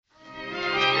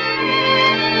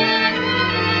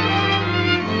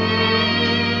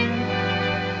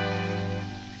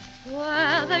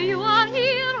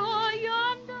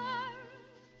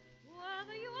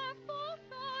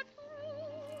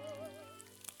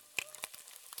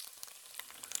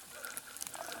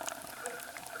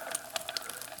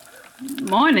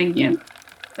Morning, you.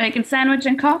 Bacon sandwich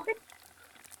and coffee?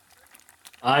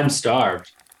 I'm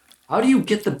starved. How do you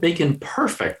get the bacon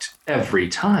perfect every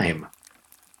time?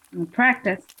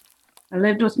 Practice. I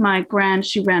lived with my gran.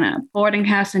 She ran a boarding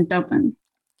house in Dublin.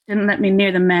 Didn't let me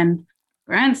near the men.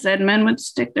 Gran said men would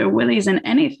stick their willies in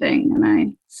anything, and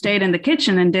I stayed in the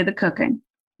kitchen and did the cooking.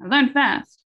 I learned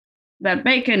fast about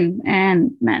bacon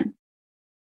and men.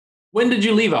 When did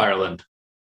you leave Ireland?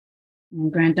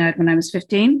 Gran died when I was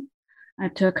 15. I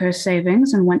took her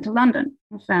savings and went to London.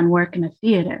 I found work in a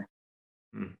theater.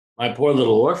 My poor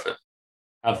little orphan.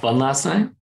 Have fun last night?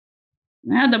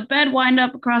 I had the bed wind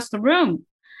up across the room.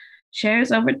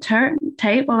 Chairs overturned,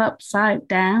 table upside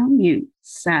down, you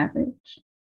savage.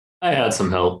 I had some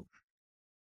help.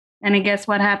 Any guess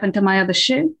what happened to my other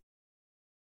shoe?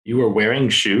 You were wearing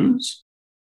shoes?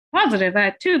 Positive, I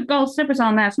had two gold slippers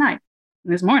on last night.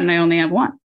 This morning I only have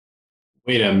one.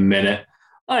 Wait a minute.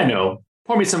 I know.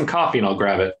 Pour me some coffee and I'll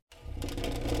grab it.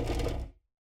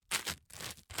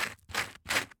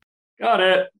 Got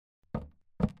it.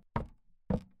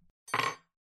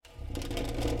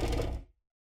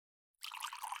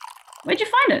 Where'd you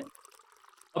find it?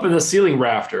 Up in the ceiling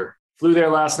rafter. Flew there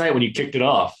last night when you kicked it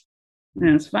off.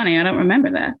 It's funny, I don't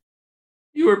remember that.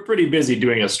 You were pretty busy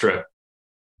doing a strip.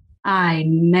 I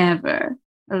never.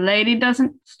 A lady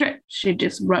doesn't strip, she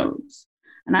just rose.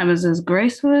 And I was as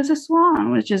graceful as a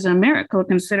swan, which is a miracle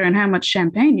considering how much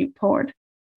champagne you poured.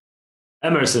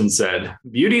 Emerson said,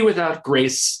 "Beauty without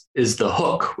grace is the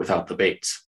hook without the bait."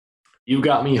 You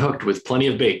got me hooked with plenty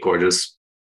of bait, gorgeous.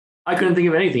 I couldn't think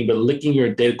of anything but licking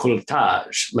your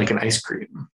décolletage like an ice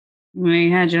cream.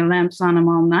 We had your lamps on 'em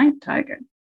all night, Tiger.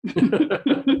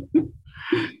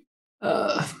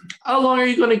 How long are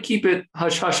you going to keep it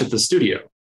hush-hush at the studio?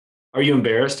 Are you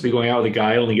embarrassed to be going out with a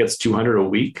guy who only gets 200 a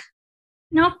week?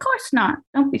 No, of course not.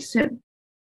 Don't be silly.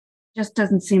 Just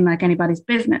doesn't seem like anybody's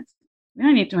business. We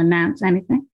don't need to announce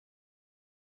anything.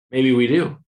 Maybe we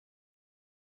do.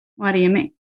 What do you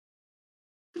mean?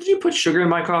 Did you put sugar in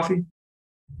my coffee?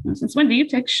 Since when do you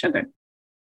take sugar?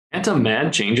 Can't a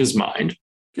man change his mind?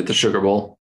 Get the sugar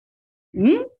bowl.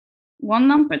 One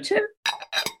number two.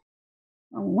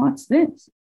 Oh, what's this?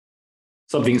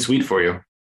 Something sweet for you.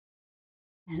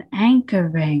 An anchor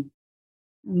ring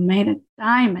made of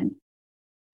diamond.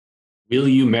 Will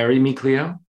you marry me,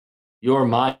 Cleo? You're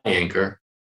my anchor.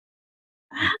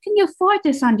 How can you afford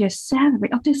this on your salary?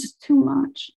 Oh, this is too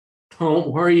much. Don't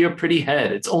worry your pretty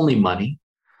head. It's only money.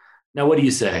 Now, what do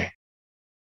you say?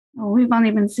 Oh, we've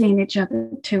only been seeing each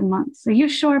other 2 months. Are you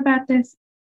sure about this?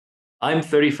 I'm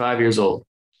 35 years old.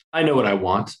 I know what I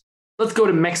want. Let's go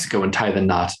to Mexico and tie the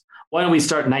knot. Why don't we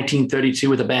start 1932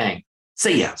 with a bang?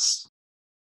 Say yes.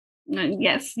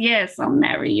 Yes, I'll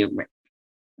marry you, Rick.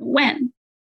 When?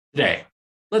 Today.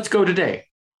 Let's go today.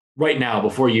 Right now,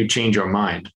 before you change your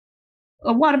mind.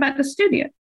 What about the studio?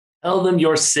 Tell them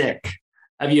you're sick.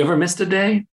 Have you ever missed a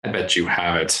day? I bet you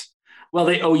haven't. Well,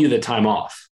 they owe you the time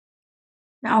off.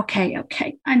 Okay.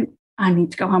 I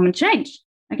need to go home and change.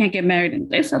 I can't get married in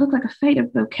this. I look like a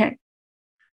faded bouquet.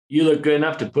 You look good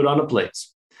enough to put on a plate.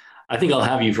 I think I'll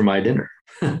have you for my dinner.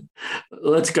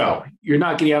 Let's go. You're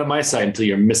not getting out of my sight until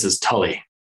you're Mrs. Tully.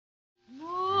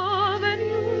 More than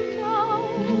you know,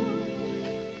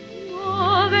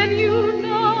 more than you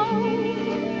know,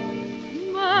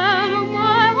 man of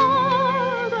my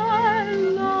heart, I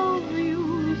love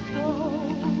you so.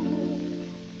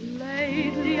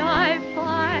 Lately I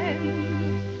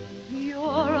find you're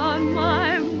on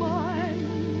my mind,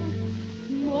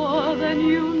 more than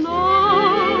you know.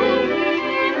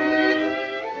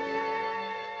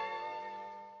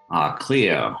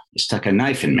 Cleo, you stuck a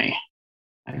knife in me.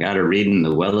 I got to read in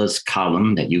the Weller's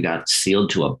column that you got sealed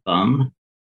to a bum.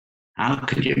 How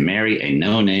could you marry a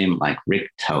no-name like Rick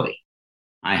Tully?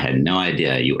 I had no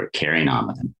idea you were carrying on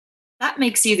with him. That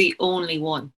makes you the only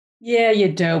one. Yeah,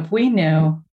 you dope. We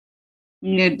knew.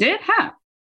 You did? How?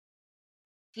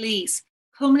 Please,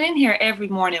 coming in here every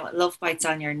morning with love bites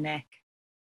on your neck.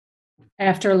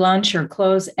 After lunch or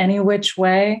clothes any which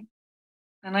way.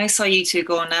 And I saw you two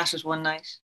going at it one night.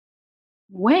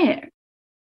 Where?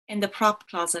 In the prop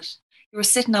closet. You were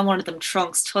sitting on one of them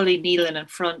trunks, Tully kneeling in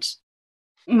front.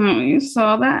 Oh, you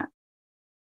saw that?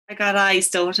 I got eyes,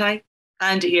 don't I?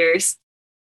 And ears.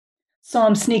 Saw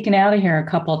him sneaking out of here a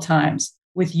couple of times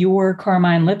with your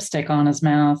carmine lipstick on his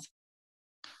mouth.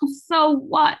 So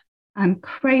what? I'm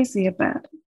crazy about it.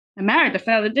 I married the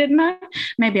fella, didn't I?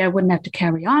 Maybe I wouldn't have to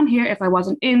carry on here if I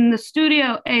wasn't in the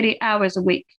studio 80 hours a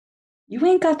week. You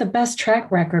ain't got the best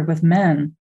track record with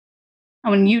men.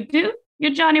 Oh, and you do?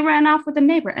 Your Johnny ran off with a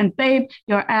neighbor. And babe,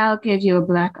 your Al gave you a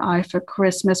black eye for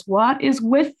Christmas. What is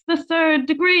with the third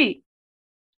degree?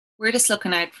 We're just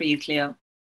looking out for you, Cleo.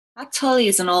 That Tully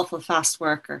is an awful fast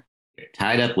worker. You're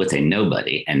tied up with a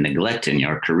nobody and neglecting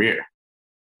your career.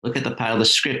 Look at the pile of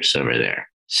scripts over there.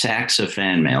 Sacks of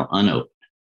fan mail unopened.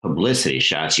 Publicity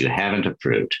shots you haven't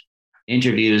approved.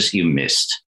 Interviews you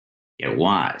missed. Get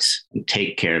wise and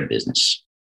take care of business.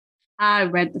 I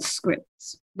read the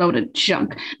scripts. Loaded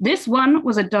junk. This one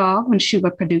was a dog when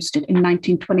Shuba produced it in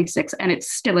 1926, and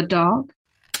it's still a dog.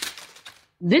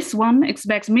 This one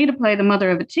expects me to play the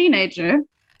mother of a teenager.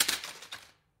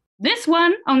 This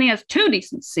one only has 2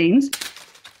 decent scenes.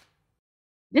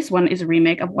 This one is a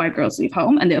remake of Why Girls Leave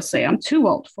Home, and they'll say I'm too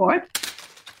old for it.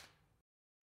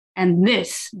 And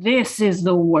this is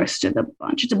the worst of the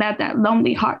bunch. It's about that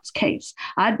Lonely Hearts case.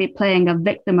 I'd be playing a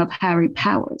victim of Harry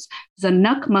Powers.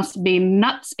 Zanuck must be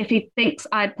nuts if he thinks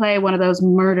I'd play one of those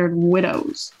murdered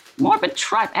widows. Morbid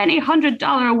tripe any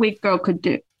 $100 a week girl could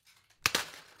do.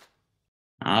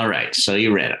 All right, so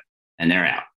you read them, and they're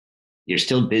out. You're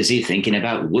still busy thinking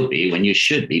about Whoopi when you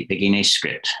should be picking a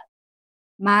script.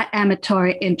 My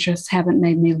amatory interests haven't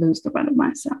made me lose the run of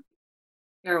myself.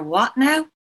 You're what now?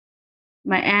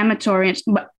 My amatory,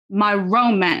 my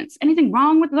romance. Anything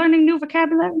wrong with learning new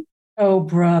vocabulary? Oh,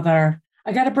 brother.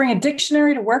 I got to bring a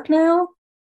dictionary to work now?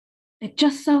 It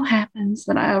just so happens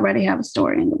that I already have a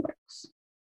story in the works.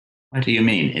 What do you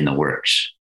mean, in the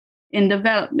works? In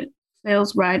development.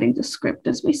 Phil's writing the script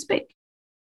as we speak.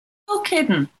 No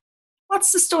kidding.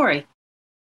 What's the story?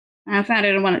 I found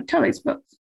it in one of Tully's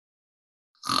books.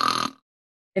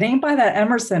 It ain't by that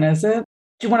Emerson, is it?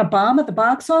 Do you want to bomb at the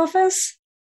box office?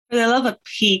 For the love of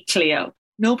Pete, Cleo.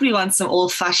 Nobody wants some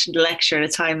old-fashioned lecture at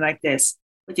a time like this,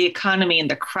 with the economy and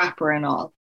the crapper and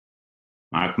all.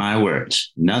 Mark my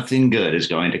words, nothing good is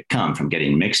going to come from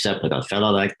getting mixed up with a fellow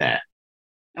like that.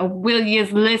 Oh, will you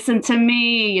listen to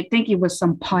me? You'd think he was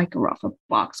some piker off a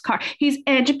boxcar. He's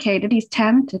educated, he's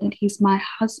talented, and he's my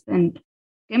husband.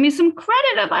 Give me some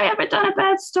credit. Have I ever done a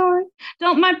bad story?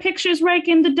 Don't my pictures rake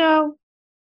in the dough?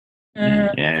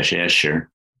 Yeah,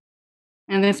 sure.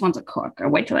 And this one's a corker.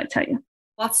 Wait till I tell you.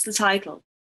 What's the title?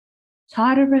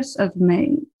 Tartarus of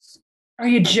Maids. Are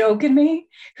you joking me?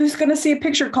 Who's going to see a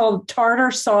picture called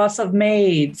Tartar Sauce of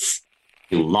Maids?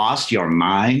 You lost your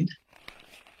mind?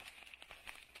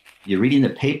 You're reading the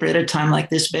paper at a time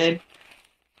like this, babe?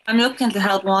 I'm looking at the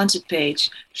Help Wanted page.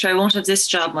 Sure, I won't have this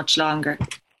job much longer.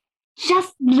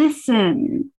 Just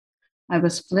listen. I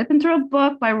was flipping through a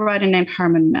book by a writer named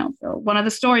Herman Melville. One of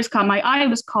the stories caught my eye. It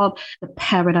was called The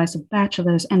Paradise of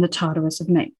Bachelors and the Tartarus of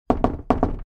Maids.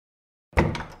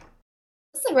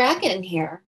 What's the racket in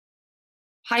here?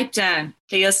 Pipe down.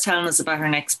 Cleo's telling us about her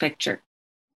next picture.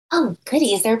 Oh,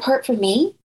 goody. Is there a part for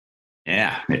me?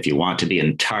 Yeah, if you want to be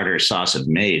in Tartar Sauce of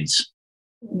Maids.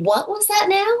 What was that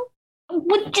now?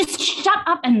 Would just shut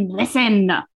up and listen.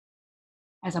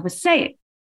 As I was saying,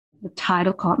 the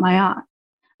title caught my eye.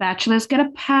 Bachelors get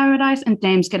a paradise and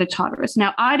dames get a Tartarus.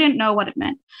 Now, I didn't know what it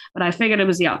meant, but I figured it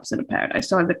was the opposite of paradise,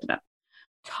 so I looked it up.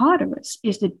 Tartarus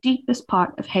is the deepest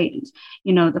part of Hades.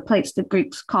 You know, the place the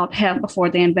Greeks called hell before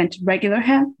they invented regular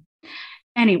hell.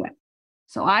 Anyway,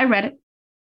 so I read it.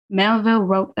 Melville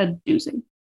wrote a doozy.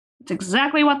 It's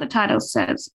exactly what the title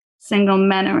says. Single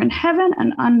men are in heaven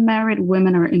and unmarried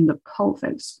women are in the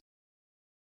coalface.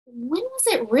 When was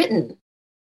it written?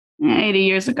 80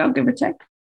 years ago, give or take.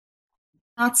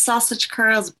 Not sausage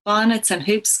curls, bonnets, and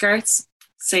hoop skirts.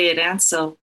 Say it ain't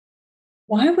so.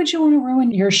 Why would you want to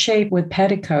ruin your shape with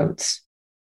petticoats?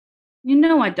 You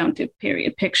know I don't do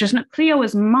period pictures. No, Cleo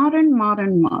is modern.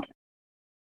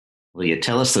 Will you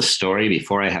tell us the story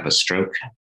before I have a stroke?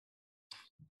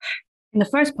 In the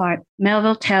first part,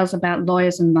 Melville tells about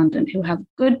lawyers in London who have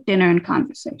good dinner and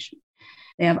conversation.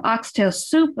 They have oxtail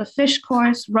soup, a fish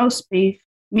course, roast beef,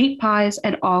 meat pies,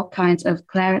 and all kinds of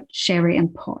claret, sherry,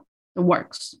 and pork. The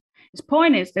works. His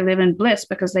point is they live in bliss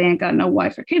because they ain't got no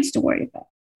wife or kids to worry about.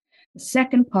 The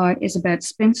second part is about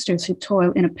spinsters who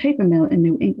toil in a paper mill in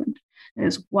New England. They're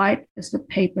as white as the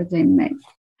paper they make,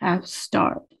 half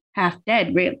starved, half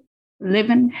dead, really,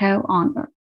 living hell on earth.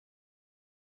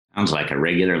 Sounds like a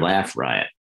regular laugh riot.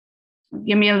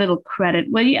 Give me a little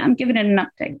credit, will you? I'm giving it an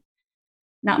update.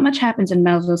 Not much happens in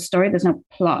Melville's story. There's no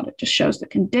plot. It just shows the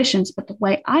conditions, but the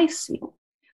way I see it,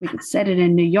 we could set it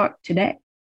in New York today.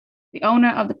 The owner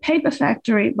of the paper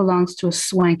factory belongs to a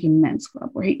swanky men's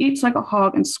club where he eats like a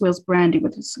hog and swills brandy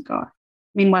with his cigar.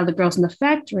 Meanwhile, the girls in the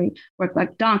factory work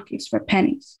like donkeys for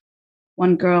pennies.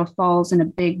 One girl falls in a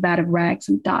big vat of rags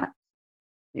and dies.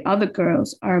 The other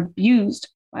girls are abused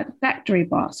by the factory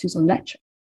boss, who's a lecher.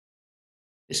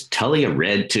 Is Tully a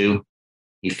red too?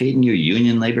 He feeding you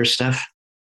union labor stuff?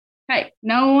 Hey,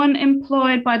 no one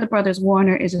employed by the brothers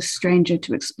Warner is a stranger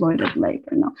to exploited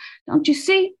labor. No, don't you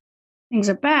see? Things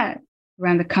are bad.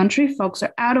 Around the country, folks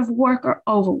are out of work or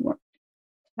overworked.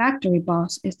 The factory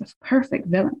boss is the perfect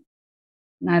villain.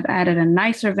 And I've added a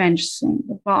nice revenge scene.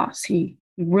 The boss, he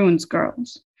ruins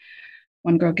girls.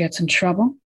 One girl gets in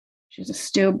trouble. She's a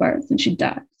stillbirth and she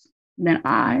dies. And then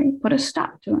I put a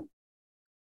stop to it.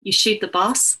 You shoot the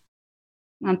boss?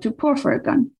 I'm too poor for a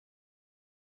gun.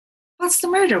 What's the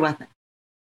murder weapon?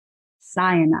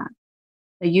 Cyanide.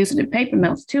 They use it in paper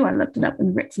mills too. I looked it up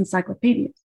in Rick's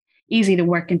encyclopedias. Easy to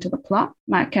work into the plot.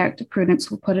 My character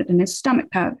Prudence will put it in his stomach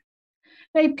powder.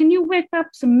 Babe, can you whip up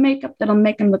some makeup that'll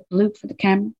make him look blue for the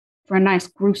camera? For a nice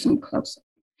gruesome close-up.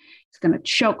 He's going to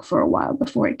choke for a while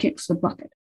before he kicks the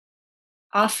bucket.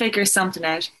 I'll figure something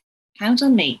out. Count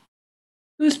on me.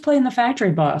 Who's playing the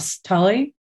factory boss?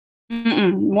 Tully?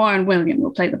 Warren William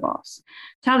will play the boss.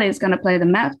 Tully is going to play the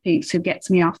mouthpiece who gets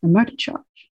me off the murder charge.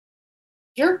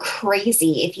 You're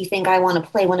crazy if you think I want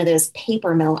to play one of those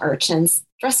paper mill urchins.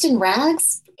 Dressed in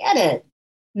rags? Forget it.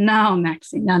 No,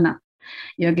 Maxie, no.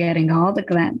 You're getting all the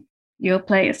glam. You'll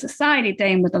play a society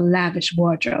dame with a lavish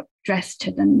wardrobe, dressed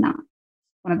to the nines.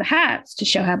 One of the hats to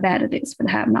show how bad it is for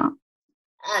the have-not.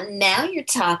 Now you're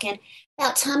talking.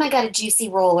 About time I got a juicy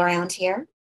roll around here.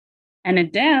 And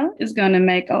Adele is going to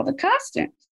make all the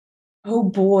costumes. Oh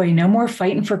boy, no more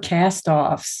fighting for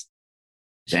cast-offs.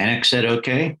 Xanax said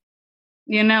okay?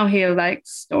 You know he likes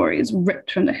stories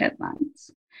ripped from the headlines.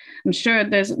 I'm sure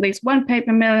there's at least one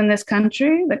paper mill in this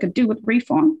country that could do with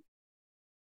reform.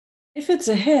 If it's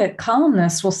a hit,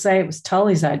 columnists will say it was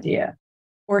Tully's idea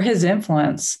or his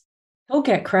influence. He'll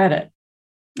get credit.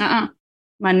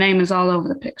 My name is all over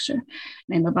the picture.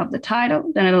 Name above the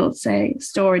title, then it'll say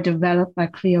story developed by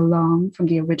Cleo Long from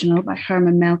the original by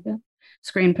Herman Melville,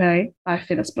 screenplay by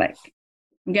Phyllis Blake.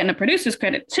 I'm getting a producer's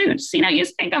credit too. See, now you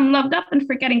think I'm loved up and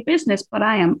forgetting business, but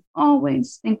I am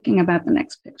always thinking about the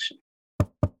next picture.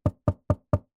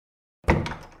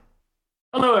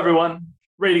 Hello, everyone.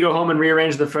 Ready to go home and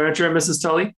rearrange the furniture, Mrs.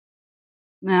 Tully?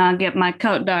 Now I'll get my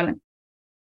coat, darling.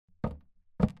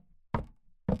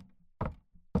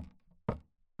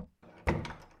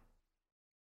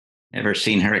 Never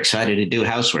seen her excited to do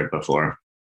housework before.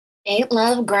 Ain't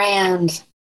love grand?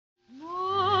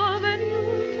 More than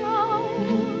you know,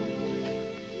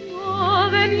 more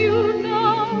than you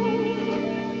know.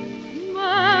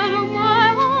 Man of my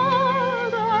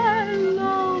heart, I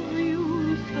love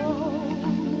you so.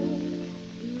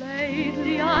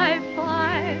 Lately I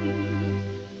find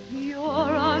you're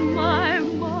on my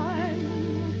mind,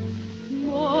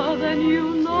 more than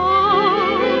you know.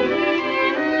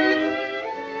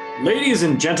 Ladies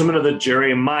and gentlemen of the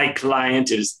jury, my client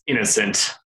is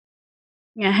innocent.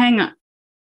 Yeah, hang on.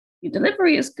 Your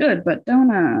delivery is good, but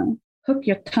don't hook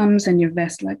your thumbs in your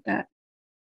vest like that.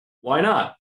 Why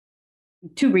not?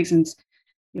 2 reasons.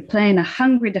 You're playing a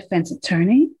hungry defense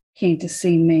attorney, keen to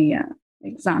see me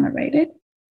exonerated.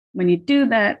 When you do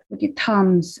that with your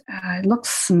thumbs, it looks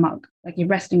smug, like you're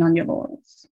resting on your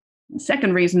laurels. The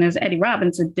second reason is Eddie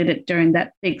Robinson did it during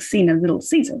that big scene of Little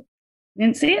Caesar. You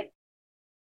didn't see it?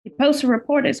 He posted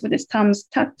reporters with his thumbs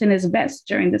tucked in his vest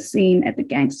during the scene at the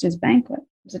gangster's banquet.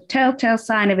 It was a telltale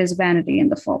sign of his vanity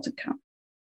and the fall to come.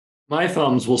 My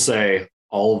thumbs will say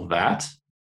all that.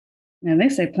 Now, they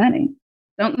say plenty.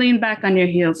 Don't lean back on your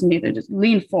heels neither. Just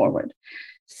lean forward.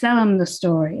 Sell him the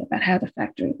story about how the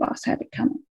factory boss had it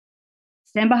coming.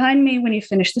 Stand behind me when you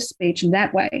finish the speech, and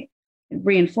that way it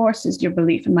reinforces your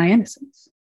belief in my innocence.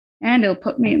 And it'll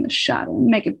put me in the shot and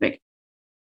make it big.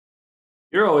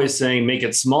 You're always saying make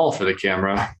it small for the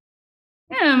camera.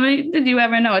 Yeah, I mean, did you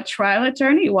ever know a trial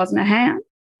attorney who wasn't a hand?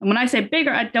 And when I say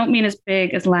bigger, I don't mean as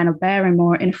big as Lionel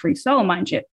Barrymore in Free Soul,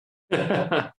 mind you.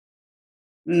 No,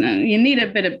 you need a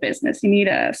bit of business. You need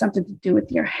something to do with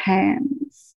your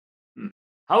hands.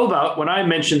 How about when I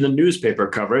mention the newspaper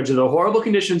coverage of the horrible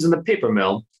conditions in the paper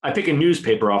mill, I pick a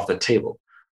newspaper off the table.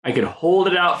 I could hold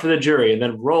it out for the jury and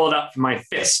then roll it up with my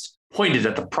fist, pointed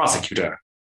at the prosecutor.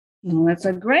 Well, that's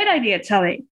a great idea,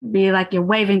 Tully. It'd be like you're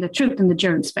waving the truth in the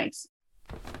jury's face.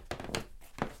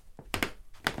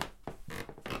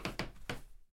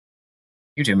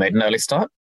 You two made an early start.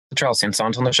 The trial seems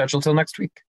aren't on the schedule till next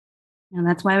week. And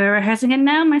that's why we're rehearsing it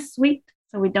now, my sweet,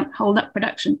 so we don't hold up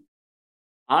production.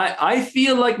 I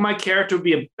feel like my character would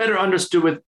be better understood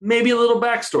with maybe a little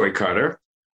backstory, Carter.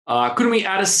 Couldn't we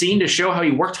add a scene to show how he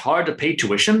worked hard to pay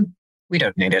tuition? We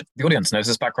don't need it. The audience knows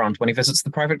his background when he visits the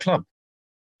private club.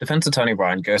 Defense attorney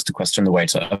Ryan goes to question the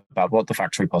waiter about what the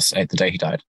factory boss ate the day he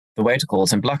died. The waiter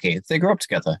calls him Blackie. They grew up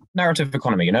together. Narrative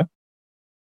economy, you know?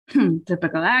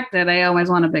 Typical actor, they always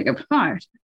want a bigger part.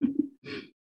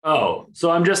 Oh,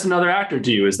 so I'm just another actor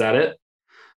to you, is that it?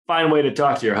 Fine way to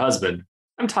talk to your husband.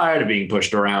 I'm tired of being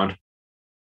pushed around.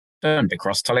 Don't be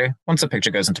cross, Tully. Once a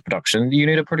picture goes into production, you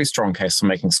need a pretty strong case for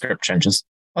making script changes.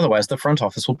 Otherwise, the front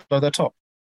office will blow their top.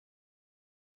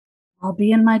 I'll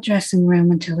be in my dressing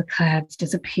room until the clouds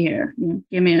disappear.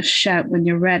 Give me a shout when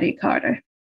you're ready, Carter.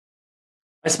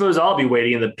 I suppose I'll be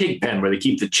waiting in the pig pen where they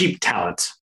keep the cheap talent.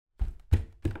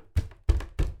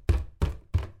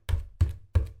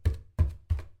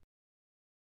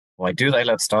 Why do they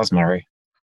let stars marry?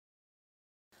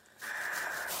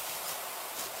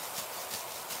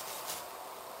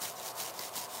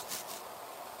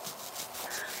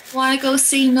 Want to go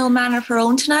see No Man of Her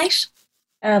Own tonight?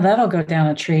 That'll go down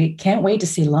a treat. Can't wait to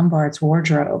see Lombard's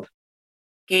wardrobe.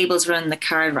 Gable's running the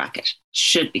card racket.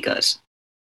 Should be good.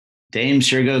 Dames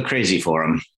sure go crazy for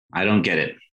him. I don't get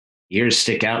it. Ears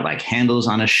stick out like handles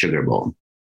on a sugar bowl.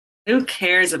 Who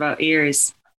cares about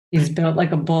ears? He's built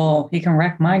like a bull. He can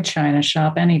wreck my china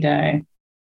shop any day.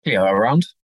 Cleo around?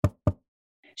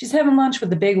 She's having lunch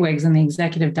with the bigwigs in the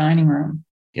executive dining room.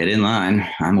 Get in line.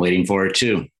 I'm waiting for her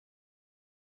too.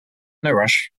 No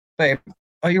rush. Babe,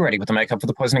 are you ready with the makeup for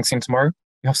the poisoning scene tomorrow?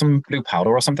 You have some blue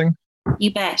powder or something?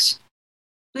 You bet.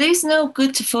 Blue's no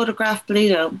good to photograph blue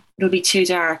though. It'll be too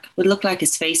dark. Would look like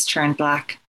his face turned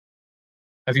black.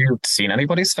 Have you seen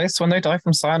anybody's face when they die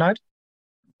from cyanide?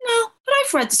 No, but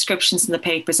I've read descriptions in the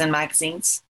papers and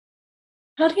magazines.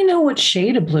 How do you know what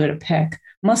shade of blue to pick?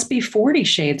 Must be 40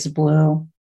 shades of blue.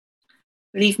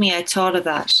 Believe me, I thought of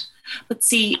that. But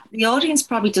see, the audience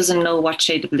probably doesn't know what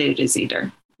shade of blue it is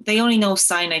either. They only know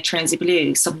cyanide turns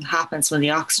blue. Something happens when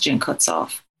the oxygen cuts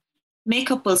off.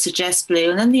 Makeup will suggest blue,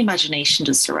 and then the imagination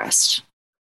does the rest.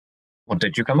 What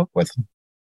did you come up with?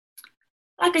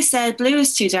 Like I said, blue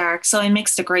is too dark, so I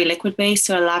mixed a grey liquid base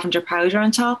with a lavender powder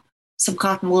on top. Some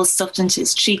cotton wool stuffed into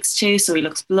his cheeks too, so he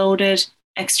looks bloated.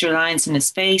 Extra lines in his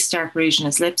face, dark rouge in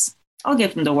his lips. I'll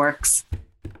give him the works.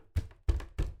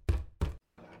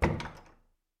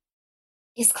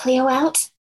 Is Cleo out?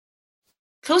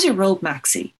 Close your robe,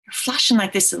 Maxie. You're flashing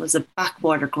like this was a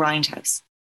backwater grindhouse.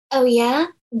 Oh, yeah?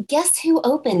 Guess who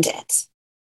opened it?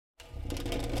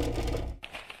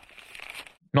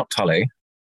 Not Tully.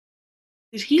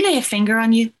 Did he lay a finger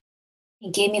on you?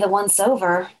 He gave me the once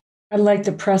over. I'd like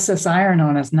to press this iron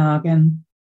on his noggin.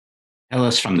 Tell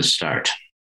us from the start.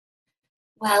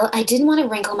 Well, I didn't want to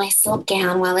wrinkle my silk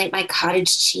gown while I ate my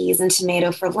cottage cheese and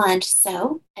tomato for lunch,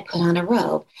 so I put on a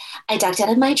robe. I ducked out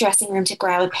of my dressing room to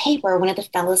grab a paper one of the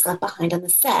fellows left behind on the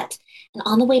set. And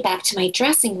on the way back to my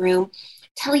dressing room,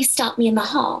 Tully stopped me in the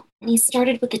hall, and he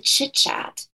started with a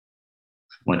chit-chat.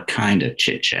 What kind of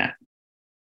chit-chat?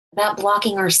 About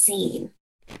blocking our scene.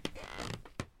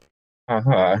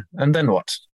 And then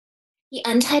what? He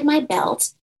untied my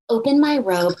belt, opened my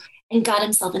robe, and got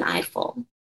himself an eyeful.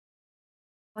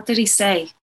 What did he say?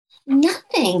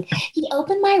 Nothing. He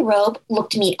opened my robe,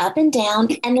 looked me up and down,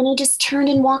 and then he just turned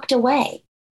and walked away.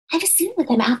 I have a scene with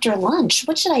him after lunch.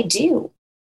 What should I do?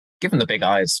 Give him the big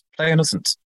eyes. Play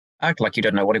innocent. Act like you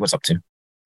don't know what he was up to.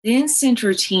 The instant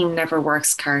routine never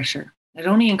works, Carter. It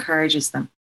only encourages them.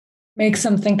 Makes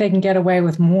them think they can get away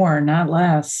with more, not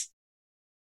less.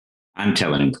 I'm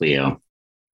telling him, Cleo.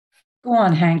 Go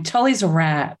on, Hank. Tully's a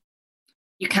rat.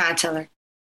 You can't tell her.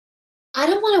 I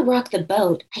don't want to rock the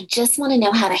boat. I just want to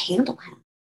know how to handle him.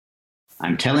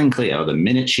 I'm telling Cleo the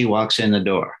minute she walks in the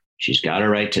door. She's got a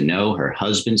right to know her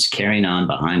husband's carrying on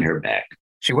behind her back.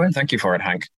 She won't thank you for it,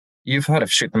 Hank. You've heard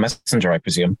of Shoot the Messenger, I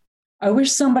presume. I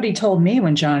wish somebody told me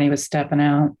when Johnny was stepping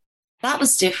out. That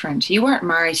was different. You weren't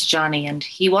married to Johnny, and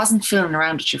he wasn't fooling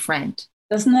around with your friend.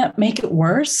 Doesn't that make it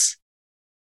worse?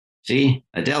 See,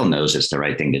 Adele knows it's the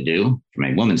right thing to do from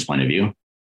a woman's point of view.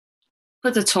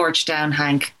 Put the torch down,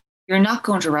 Hank. You're not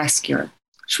going to rescue her.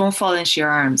 She won't fall into your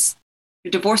arms.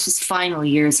 Your divorce was final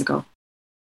years ago.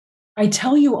 I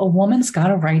tell you, a woman's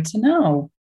got a right to know.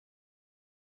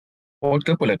 What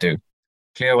good will it do?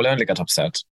 Cleo will only get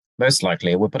upset. Most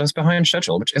likely, it will put us behind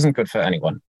schedule, which isn't good for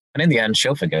anyone. And in the end,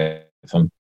 she'll forgive him.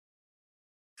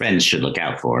 Friends should look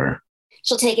out for her.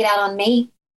 She'll take it out on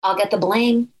me. I'll get the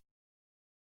blame.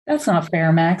 That's not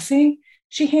fair, Maxie.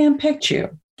 She handpicked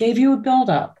you, gave you a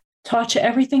build-up, taught you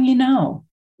everything you know.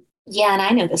 Yeah, and I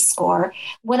know the score.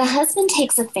 When a husband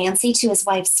takes a fancy to his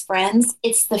wife's friends,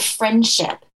 it's the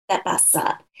friendship that busts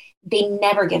up. They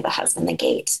never give the husband the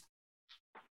gate.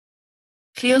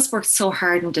 Cleo's worked so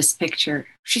hard in this picture.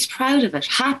 She's proud of it,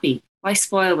 happy. Why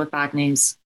spoil with bad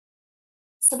news?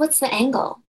 So what's the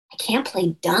angle? I can't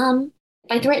play dumb.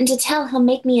 If I threaten to tell, he'll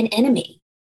make me an enemy.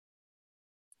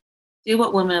 Do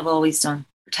what women have always done.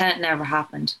 Pretend it never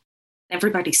happened.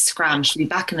 Everybody scram. She'll be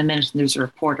back in a minute and there's a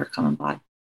reporter coming by.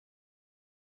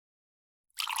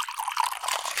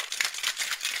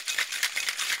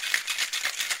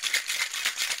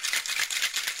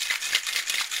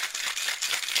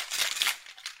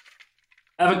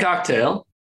 Have a cocktail?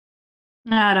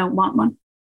 I don't want one.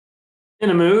 In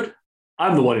a mood?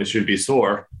 I'm the one who should be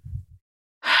sore.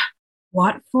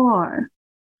 What for?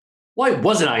 Why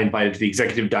wasn't I invited to the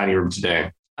executive dining room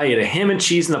today? I ate a ham and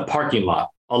cheese in the parking lot,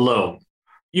 alone.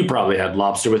 You probably had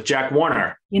lobster with Jack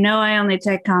Warner. You know, I only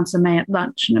take consomme at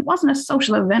lunch, and it wasn't a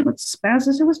social event with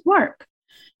spouses, it was work.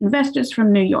 Investors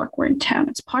from New York were in town.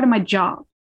 It's part of my job.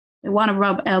 They want to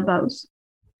rub elbows.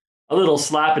 A little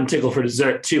slap and tickle for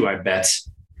dessert, too, I bet.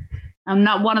 I'm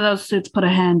not one of those suits put a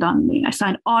hand on me. I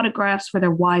signed autographs for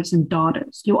their wives and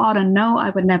daughters. You ought to know I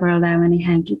would never allow any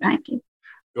hanky-panky.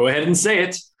 Go ahead and say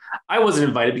it. I wasn't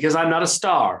invited because I'm not a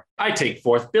star. I take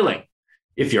fourth billing,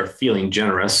 if you're feeling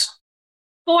generous.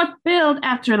 Fourth billed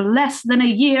after less than a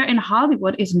year in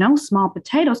Hollywood is no small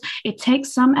potatoes. It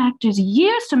takes some actors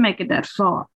years to make it that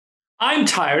far. I'm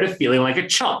tired of feeling like a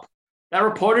chump. That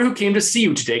reporter who came to see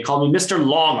you today called me Mr.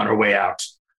 Long on her way out.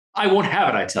 I won't have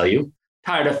it, I tell you.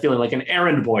 Tired of feeling like an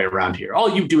errand boy around here. All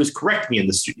you do is correct me in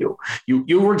the studio.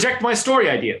 You reject my story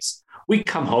ideas. We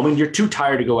come home and you're too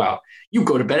tired to go out. You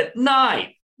go to bed at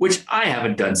 9, which I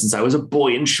haven't done since I was a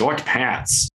boy in short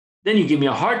pants. Then you give me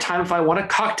a hard time if I want a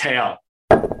cocktail.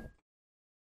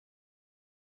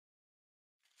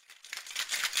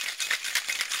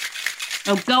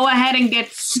 Oh, go ahead and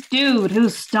get stewed.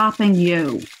 Who's stopping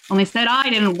you? Only said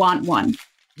I didn't want one.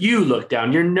 You look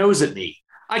down your nose at me.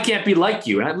 I can't be like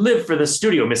you, and I live for the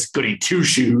studio, Miss Goody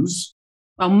Two-Shoes.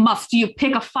 Well, must you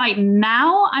pick a fight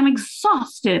now? I'm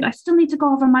exhausted. I still need to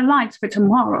go over my lines for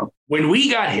tomorrow. When we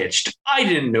got hitched, I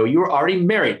didn't know you were already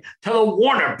married to the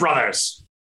Warner Brothers.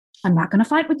 I'm not going to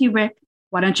fight with you, Rick.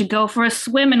 Why don't you go for a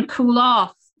swim and cool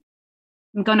off?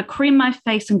 I'm going to cream my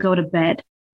face and go to bed.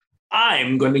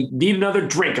 I'm going to need another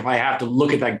drink if I have to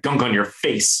look at that gunk on your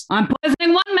face. I'm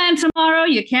poisoning one man tomorrow.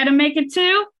 You care to make it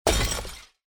two?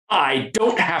 I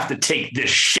don't have to take this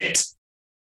shit.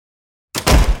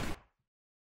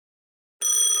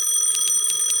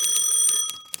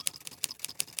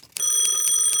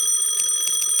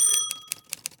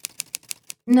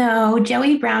 No,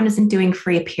 Joey Brown isn't doing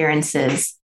free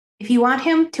appearances. If you want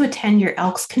him to attend your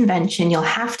Elks convention, you'll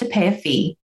have to pay a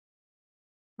fee.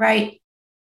 Right.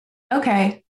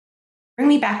 Okay. Bring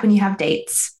me back when you have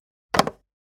dates.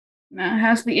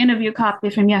 How's the interview copy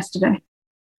from yesterday?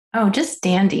 Oh, just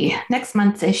dandy. Next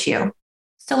month's issue.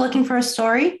 Still looking for a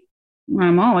story?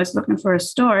 I'm always looking for a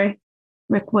story.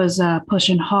 Rick was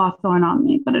pushing Hawthorne on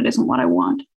me, but it isn't what I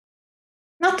want.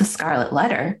 Not the Scarlet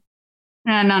Letter.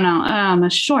 No. A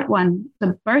short one.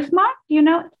 The Birthmark? Do you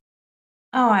know it?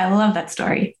 Oh, I love that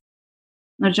story.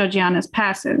 No, Georgiana's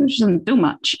passive. She doesn't do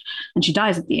much, and she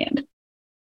dies at the end.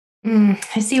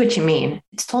 I see what you mean.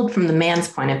 It's told from the man's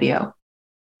point of view.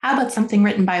 How about something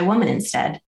written by a woman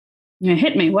instead? You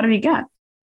hit me. What have you got?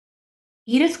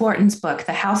 Edith Wharton's book,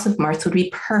 The House of Mirth, would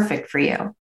be perfect for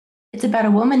you. It's about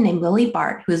a woman named Lily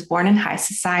Bart who was born in high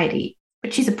society,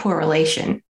 but she's a poor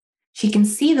relation. She can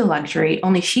see the luxury,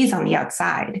 only she's on the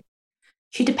outside.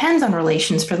 She depends on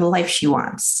relations for the life she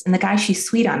wants, and the guy she's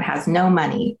sweet on has no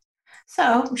money.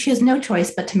 So she has no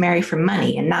choice but to marry for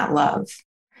money and not love.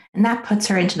 And that puts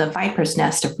her into the viper's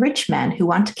nest of rich men who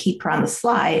want to keep her on the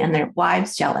sly and their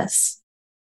wives jealous.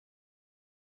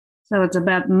 So it's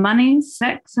about money,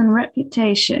 sex, and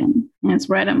reputation. And it's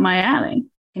right up my alley.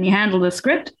 Can you handle the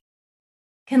script?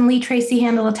 Can Lee Tracy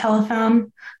handle a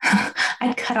telephone?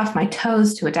 I'd cut off my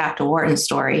toes to adapt a Wharton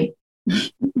story.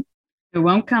 It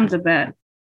won't come to that.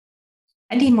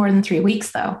 I need more than 3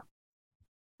 weeks, though.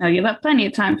 Oh, you'll have plenty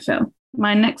of time, Phil.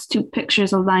 My next 2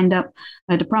 pictures are lined up.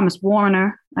 I had to promise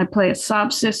Warner I'd play a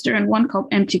sob sister and one called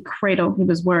Empty Cradle. He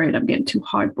was worried I'm getting too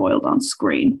hard-boiled on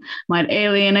screen. Might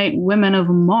alienate women of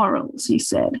morals, he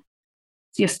said.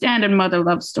 It's your standard mother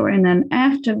love story. And then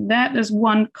after that, there's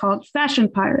one called Fashion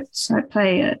Pirates. I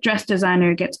play a dress designer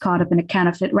who gets caught up in a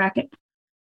counterfeit racket.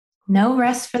 No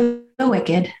rest for the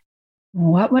wicked.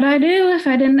 What would I do if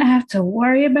I didn't have to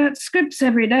worry about scripts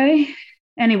every day?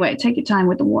 Anyway, take your time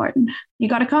with the Wharton. You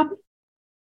got a copy?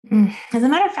 As a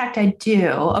matter of fact, I do,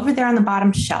 over there on the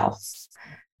bottom shelf.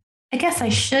 I guess I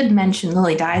should mention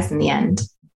Lily dies in the end.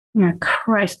 Oh,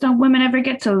 Christ, don't women ever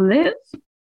get to live?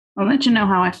 I'll let you know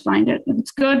how I find it. If it's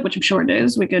good, which I'm sure it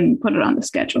is, we can put it on the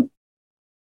schedule.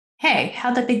 Hey,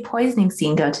 how'd that big poisoning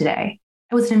scene go today?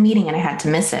 I was in a meeting and I had to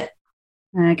miss it.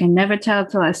 I can never tell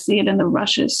till I see it in the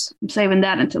rushes. I'm saving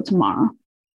that until tomorrow.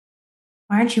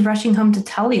 Why aren't you rushing home to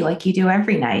Tully like you do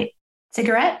every night?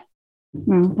 Cigarette?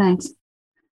 Thanks.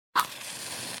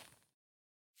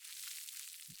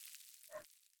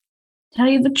 Tell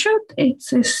you the truth,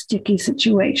 it's a sticky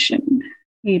situation.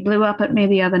 He blew up at me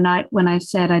the other night when I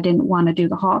said I didn't want to do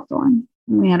the Hawthorne.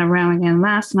 We had a row again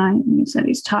last night, and he said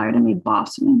he's tired of me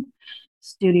bossing him.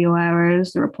 Studio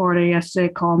hours. The reporter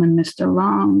yesterday called him Mr.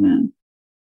 Long. And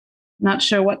not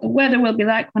sure what the weather will be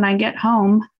like when I get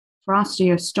home, frosty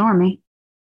or stormy.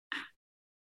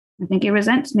 I think he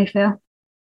resents me, Phil.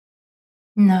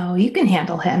 No, you can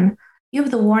handle him. You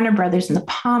have the Warner Brothers in the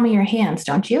palm of your hands,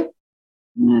 don't you?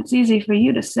 It's easy for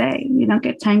you to say. You don't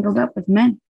get tangled up with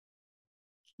men.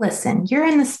 Listen, you're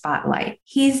in the spotlight.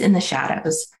 He's in the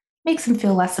shadows. Makes him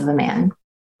feel less of a man.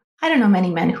 I don't know many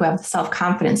men who have the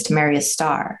self-confidence to marry a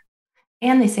star.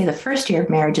 And they say the first year of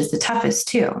marriage is the toughest,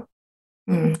 too.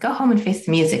 Go home and face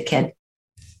the music, kid.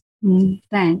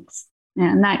 Thanks.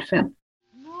 Yeah, night, Phil.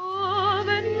 More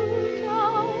than you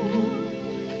know,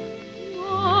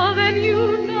 more than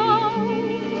you know,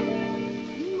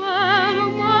 man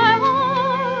of my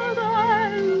heart,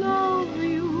 I love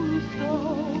you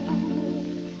so.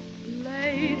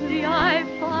 Lately I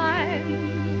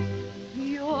find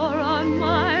you're on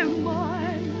my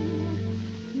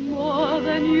mind, more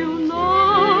than you know.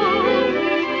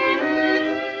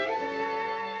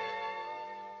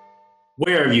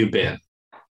 Where have you been?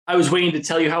 I was waiting to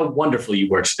tell you how wonderful you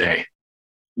were today.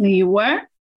 You were?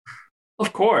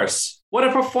 Of course. What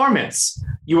a performance.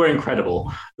 You were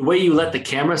incredible. The way you let the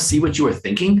camera see what you were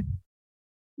thinking.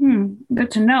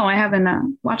 Good to know. I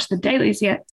haven't watched the dailies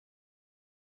yet.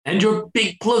 And your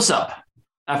big close-up.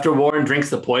 After Warren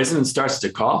drinks the poison and starts to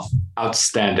cough.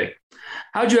 Outstanding.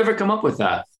 How'd you ever come up with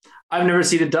that? I've never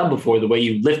seen it done before, the way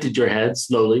you lifted your head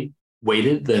slowly,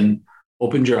 waited, then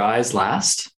opened your eyes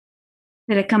last.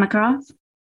 Did it come across?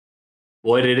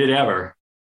 Boy, did it ever.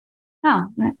 Oh,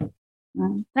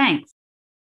 thanks.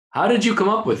 How did you come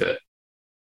up with it?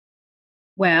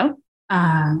 Well,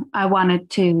 I wanted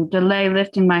to delay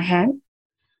lifting my head.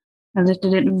 I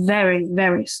lifted it very,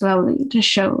 very slowly to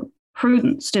show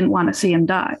Prudence didn't want to see him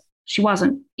die. She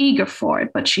wasn't eager for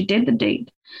it, but she did the deed.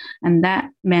 And that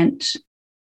meant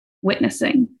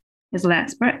witnessing his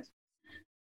last breath.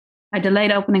 I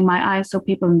delayed opening my eyes so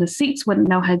people in the seats wouldn't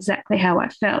know exactly how I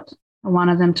felt. I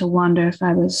wanted them to wonder if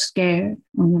I was scared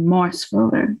or remorseful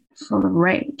or full of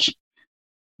rage.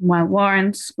 While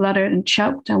Warren spluttered and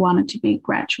choked, I wanted to be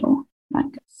gradual, like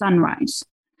a sunrise.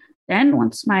 Then,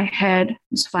 once my head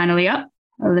was finally up,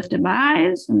 I lifted my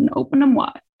eyes and opened them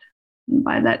wide. And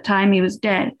by that time, he was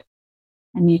dead,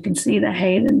 and you can see the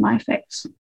hate in my face.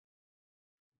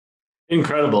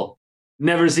 Incredible.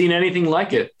 Never seen anything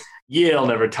like it. Yale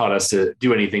never taught us to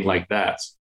do anything like that.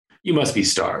 You must be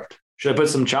starved. Should I put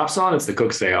some chops on? It's the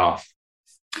cook's day off.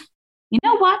 You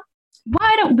know what?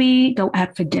 Why don't we go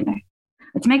out for dinner?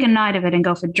 Let's make a night of it and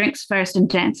go for drinks first and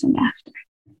dancing after.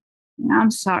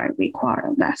 I'm sorry we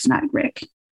quarreled last night, Rick.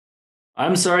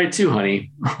 I'm sorry too,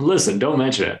 honey. Listen, don't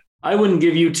mention it. I wouldn't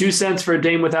give you 2 cents for a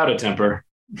dame without a temper.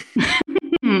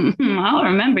 I'll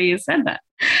remember you said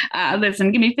that.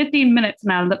 Listen, give me 15 minutes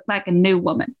and I'll look like a new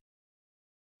woman.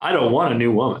 I don't want a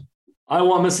new woman. I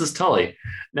want Mrs. Tully.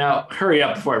 Now, hurry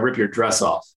up before I rip your dress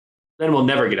off. Then we'll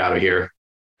never get out of here.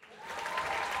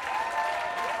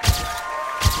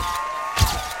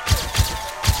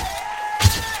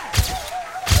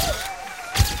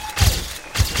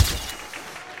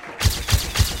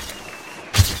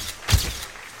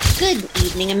 Good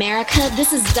evening, America.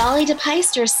 This is Dolly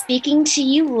DePeister speaking to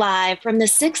you live from the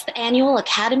 6th Annual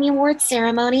Academy Awards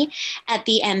ceremony at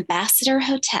the Ambassador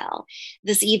Hotel.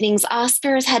 This evening's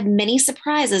Oscars had many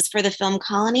surprises for the film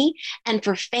Colony and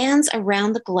for fans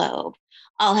around the globe.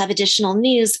 I'll have additional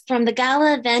news from the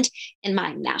gala event in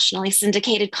my nationally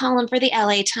syndicated column for the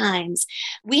LA Times.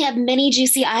 We have many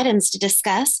juicy items to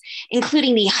discuss,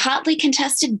 including the hotly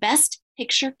contested Best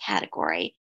Picture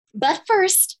category. But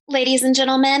first, ladies and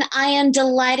gentlemen, I am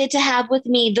delighted to have with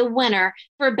me the winner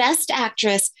for Best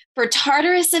Actress for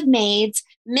Tartarus of Maids,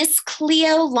 Miss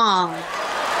Cleo Long.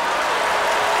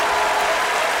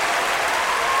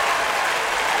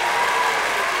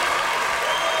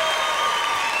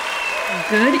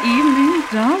 Good evening,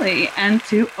 Dolly, and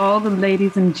to all the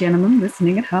ladies and gentlemen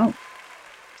listening at home.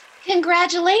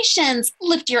 Congratulations.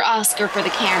 Lift your Oscar for the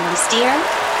cameras, dear.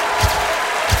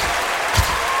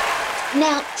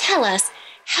 Now, tell us,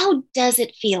 how does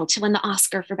it feel to win the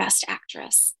Oscar for Best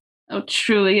Actress? Oh,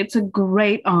 truly, it's a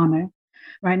great honor.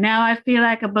 Right now, I feel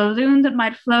like a balloon that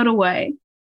might float away.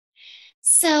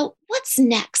 So, what's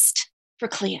next for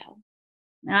Cleo?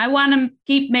 Now, I want to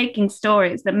keep making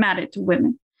stories that matter to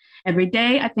women. Every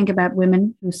day, I think about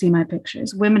women who see my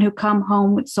pictures, women who come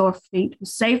home with sore feet, who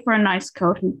save for a nice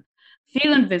coat, who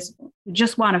feel invisible, who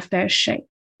just want a fair shake.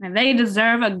 And they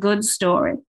deserve a good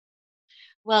story.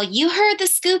 Well, you heard the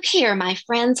scoop here, my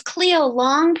friends. Cleo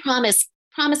Long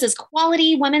promises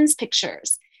quality women's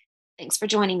pictures. Thanks for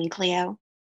joining me, Cleo.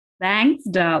 Thanks,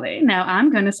 Dolly. Now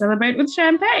I'm going to celebrate with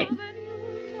champagne.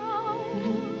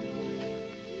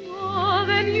 More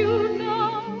than you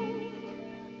know.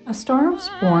 A Star is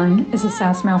Born is a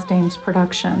Sassmouth Dames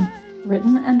production,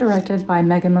 written and directed by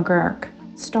Megan McGurk,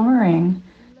 starring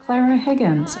Clara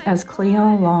Higgins as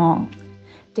Cleo Long,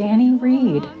 Danny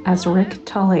Reed as Rick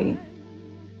Tully,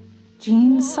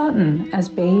 Jean Sutton as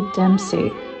Babe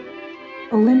Dempsey,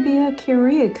 Olympia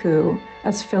Kiriakou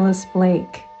as Phyllis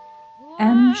Blake,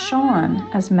 M. Shawn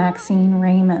as Maxine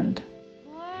Raymond,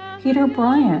 Peter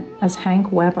Bryant as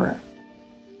Hank Weber,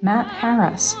 Matt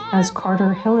Harris as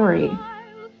Carter Hillary,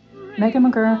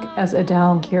 Megan McGurk as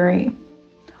Adele Geary.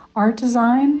 Art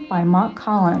design by Mott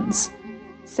Collins.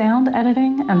 Sound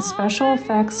editing and special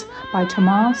effects by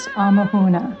Tomas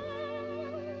Amahuna.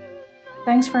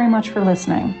 Thanks very much for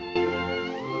listening.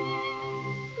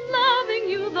 Loving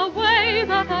you the way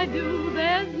that I do,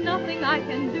 there's nothing I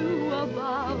can do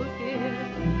about